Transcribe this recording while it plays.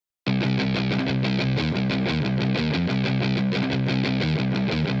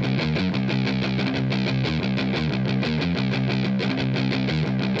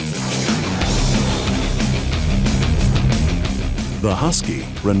The Husky,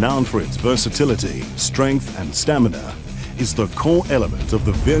 renowned for its versatility, strength and stamina, is the core element of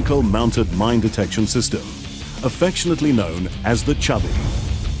the vehicle-mounted mine detection system, affectionately known as the Chubby.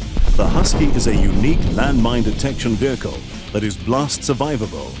 The Husky is a unique landmine detection vehicle that is blast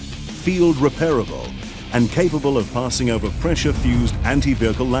survivable, field repairable, and capable of passing over pressure-fused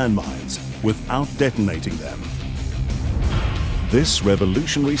anti-vehicle landmines without detonating them. This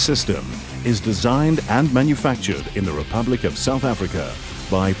revolutionary system is designed and manufactured in the Republic of South Africa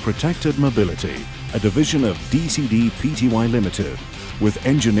by Protected Mobility, a division of DCD Pty Limited, with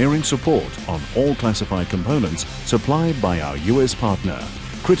engineering support on all classified components supplied by our US partner,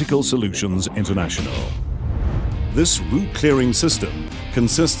 Critical Solutions International. This route clearing system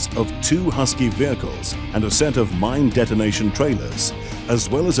consists of 2 Husky vehicles and a set of mine detonation trailers, as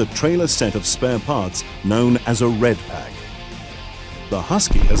well as a trailer set of spare parts known as a Red Pack. The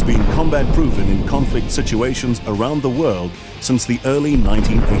Husky has been combat-proven in conflict situations around the world since the early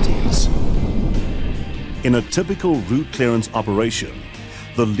 1980s. In a typical route clearance operation,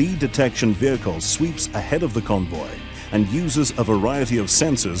 the lead detection vehicle sweeps ahead of the convoy and uses a variety of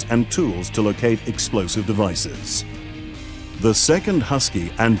sensors and tools to locate explosive devices. The second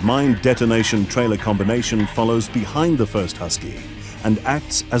Husky and mine detonation trailer combination follows behind the first Husky and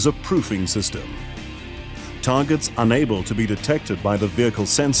acts as a proofing system. Targets unable to be detected by the vehicle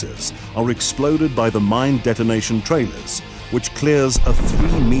sensors are exploded by the mine detonation trailers, which clears a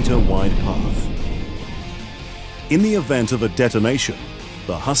 3-meter wide path. In the event of a detonation,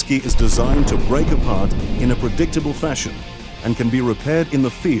 the Husky is designed to break apart in a predictable fashion and can be repaired in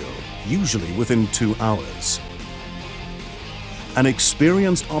the field, usually within 2 hours. An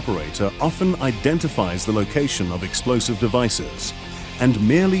experienced operator often identifies the location of explosive devices and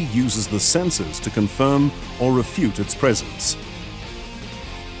merely uses the sensors to confirm or refute its presence.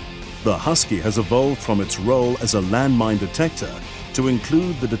 The Husky has evolved from its role as a landmine detector to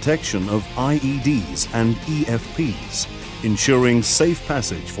include the detection of I.E.Ds and EFPs, ensuring safe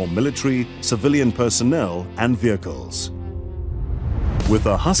passage for military, civilian personnel and vehicles. With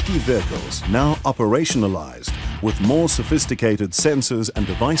the Husky vehicles now operationalized with more sophisticated sensors and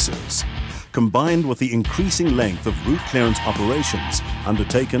devices, combined with the increasing length of route clearance operations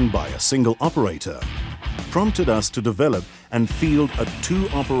undertaken by a single operator, prompted us to develop and field a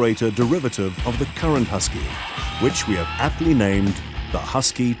 2-operator derivative of the current Husky, which we have aptly named the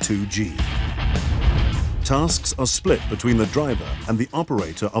Husky 2G. Tasks are split between the driver and the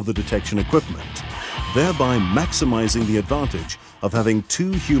operator of the detection equipment, thereby maximizing the advantage of having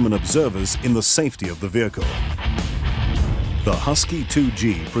 2 human observers in the safety of the vehicle. The Husky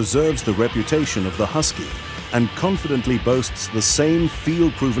 2G preserves the reputation of the Husky and confidently boasts the same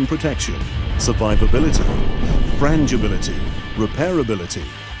field-proven protection, survivability, frangibility, repairability,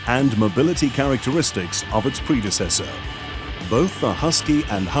 and mobility characteristics of its predecessor. Both the Husky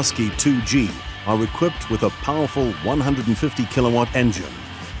and Husky 2G are equipped with a powerful 150 kilowatt engine,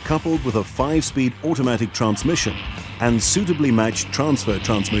 coupled with a 5-speed automatic transmission and suitably matched transfer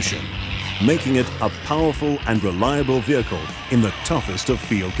transmission, making it a powerful and reliable vehicle in the toughest of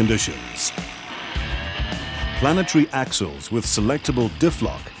field conditions. Planetary Axles with selectable diff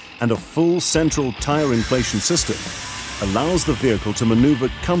lock and a full central tire inflation system allows the vehicle to maneuver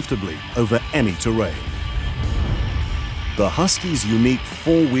comfortably over any terrain. The Husky's unique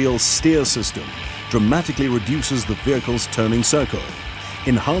 4-wheel steer system dramatically reduces the vehicle's turning circle,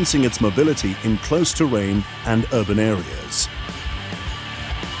 enhancing its mobility in close terrain and urban areas.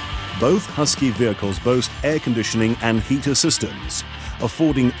 Both Husky vehicles boast air conditioning and heater systems,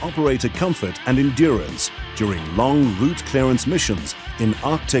 affording operator comfort and endurance during long route clearance missions in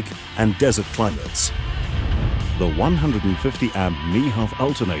Arctic and desert climates. The 150 amp MIHAF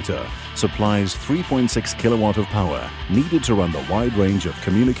alternator supplies 3.6 kilowatt of power needed to run the wide range of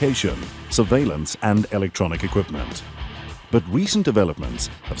communication, surveillance and electronic equipment. But recent developments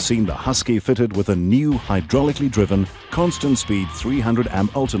have seen the Husky fitted with a new hydraulically driven constant speed 300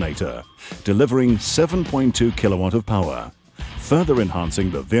 amp alternator, delivering 7.2 kilowatt of power, further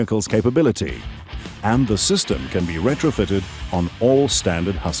enhancing the vehicle's capability, and the system can be retrofitted on all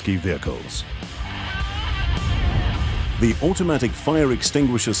standard Husky vehicles. The automatic fire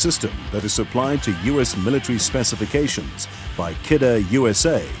extinguisher system that is supplied to US military specifications by I.E.D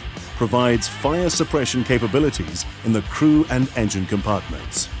USA provides fire suppression capabilities in the crew and engine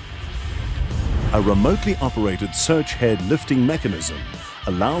compartments. A remotely operated search head lifting mechanism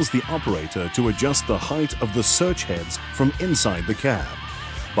allows the operator to adjust the height of the search heads from inside the cab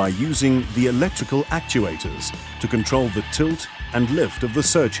by using the electrical actuators to control the tilt and lift of the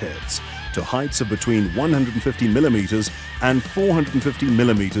search heads to heights of between 150 millimeters and 450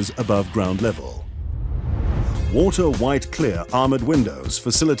 millimeters above ground level. water white clear armored windows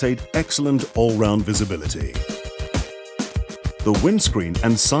facilitate excellent all-round visibility. The windscreen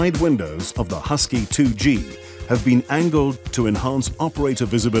and side windows of the Husky 2G have been angled to enhance operator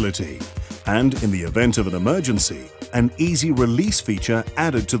visibility, and in the event of an emergency, an easy release feature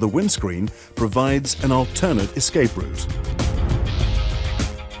added to the windscreen provides an alternate escape route.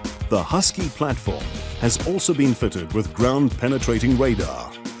 The Husky platform has also been fitted with ground-penetrating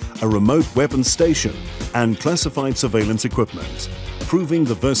radar, a remote weapons station and classified surveillance equipment, proving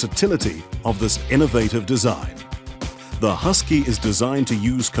the versatility of this innovative design. The Husky is designed to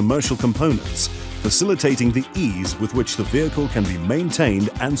use commercial components, facilitating the ease with which the vehicle can be maintained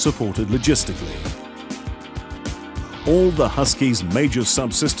and supported logistically. All the Husky's major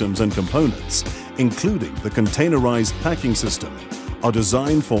subsystems and components, including the containerized packing system, are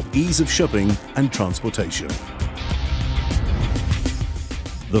designed for ease of shipping and transportation.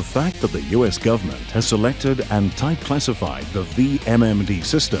 The fact that the US government has selected and type classified the VMMD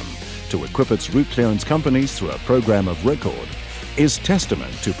system to equip its route clearance companies through a program of record is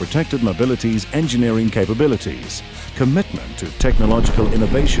testament to Protected Mobility's engineering capabilities, commitment to technological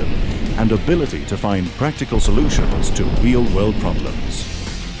innovation, and ability to find practical solutions to real-world problems.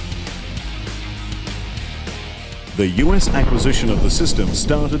 The US acquisition of the system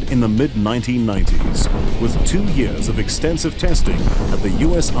started in the mid-1990s, with 2 years of extensive testing at the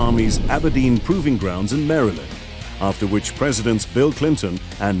US Army's Aberdeen Proving Grounds in Maryland, after which Presidents Bill Clinton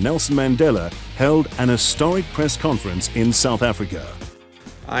and Nelson Mandela held an historic press conference in South Africa.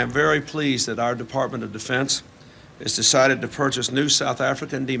 I am very pleased that our Department of Defense has decided to purchase new South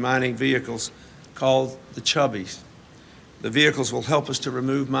African demining vehicles called the Chubbies. The vehicles will help us to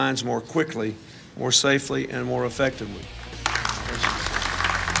remove mines more quickly, more safely, and more effectively.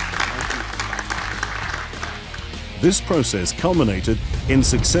 This process culminated in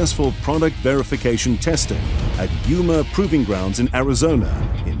successful product verification testing at Yuma Proving Grounds in Arizona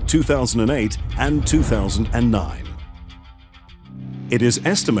in 2008 and 2009. It is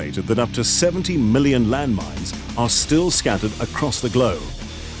estimated that up to 70 million landmines are still scattered across the globe,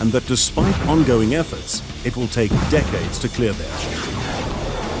 and that despite ongoing efforts, it will take decades to clear them.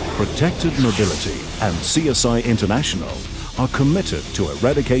 Protected Mobility and CSI International are committed to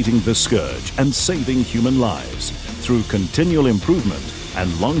eradicating this scourge and saving human lives through continual improvement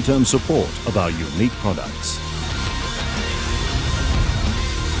and long-term support of our unique products.